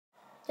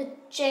The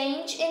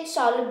change in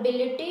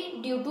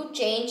solubility due to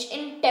change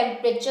in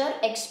temperature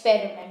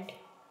experiment.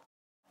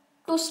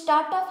 To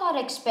start off our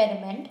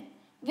experiment,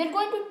 we are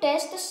going to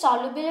test the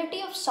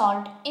solubility of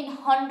salt in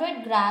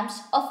 100 grams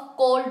of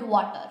cold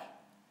water.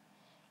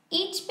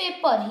 Each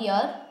paper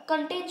here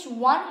contains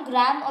 1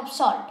 gram of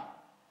salt.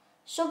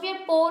 So we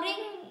are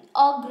pouring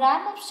a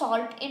gram of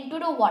salt into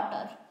the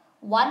water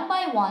one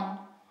by one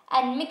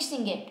and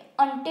mixing it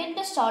until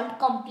the salt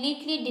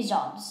completely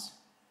dissolves.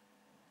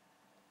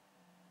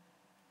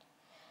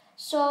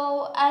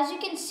 So as you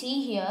can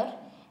see here,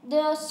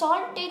 the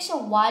salt takes a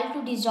while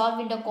to dissolve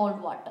in the cold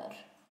water.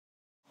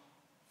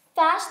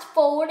 Fast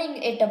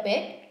forwarding it a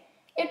bit,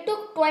 it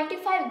took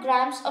 25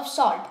 grams of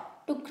salt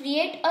to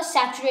create a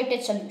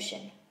saturated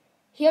solution.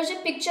 Here's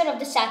a picture of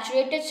the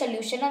saturated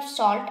solution of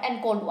salt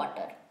and cold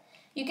water.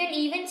 You can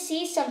even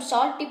see some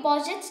salt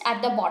deposits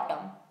at the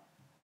bottom.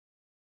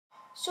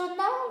 So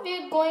now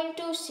we're going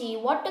to see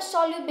what the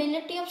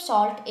solubility of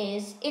salt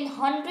is in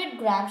 100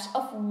 grams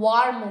of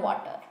warm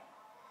water.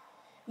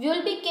 We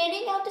will be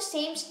carrying out the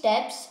same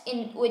steps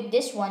with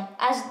this one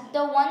as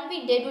the one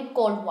we did with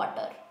cold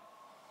water.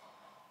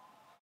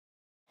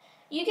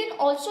 You can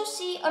also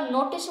see a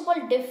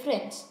noticeable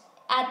difference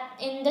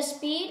in the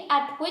speed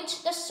at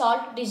which the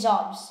salt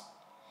dissolves.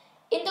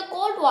 In the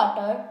cold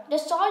water, the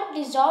salt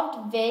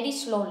dissolved very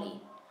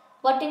slowly,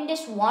 but in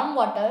this warm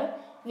water,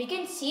 we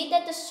can see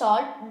that the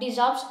salt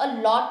dissolves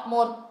a lot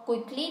more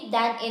quickly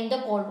than in the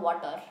cold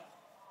water.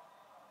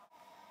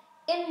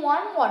 In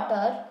warm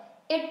water,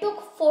 it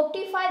took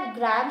 45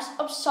 grams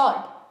of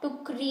salt to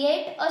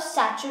create a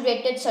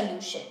saturated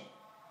solution.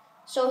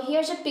 So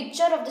here's a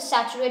picture of the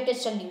saturated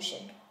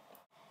solution.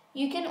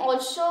 You can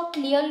also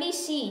clearly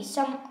see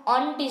some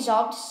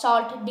undissolved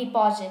salt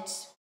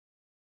deposits.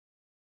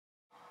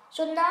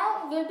 So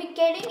now we'll be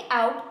carrying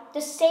out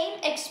the same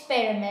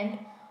experiment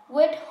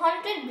with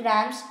 100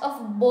 grams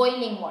of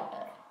boiling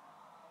water.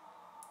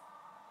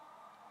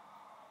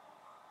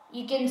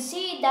 You can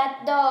see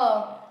that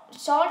the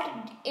salt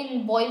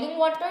in boiling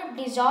water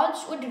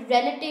dissolves with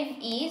relative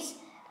ease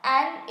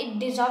and it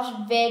dissolves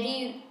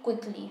very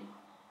quickly.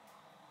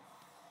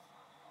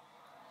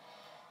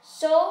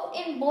 So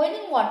in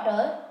boiling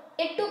water,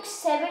 it took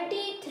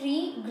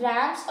 73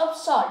 grams of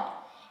salt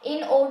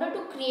in order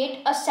to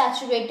create a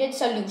saturated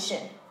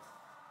solution.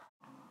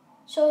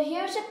 So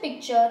here's a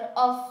picture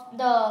of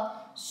the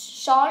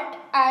salt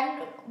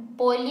and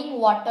boiling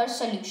water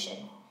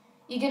solution.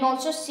 You can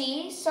also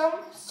see some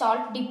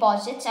salt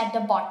deposits at the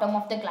bottom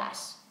of the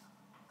glass.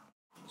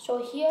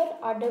 So here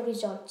are the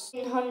results.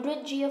 In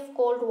 100 g of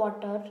cold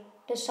water,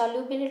 the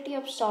solubility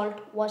of salt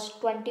was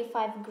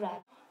 25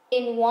 grams.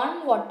 In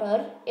warm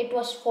water, it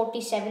was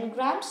 47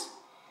 grams.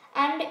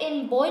 And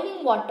in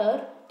boiling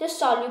water, the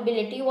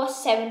solubility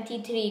was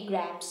 73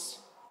 grams.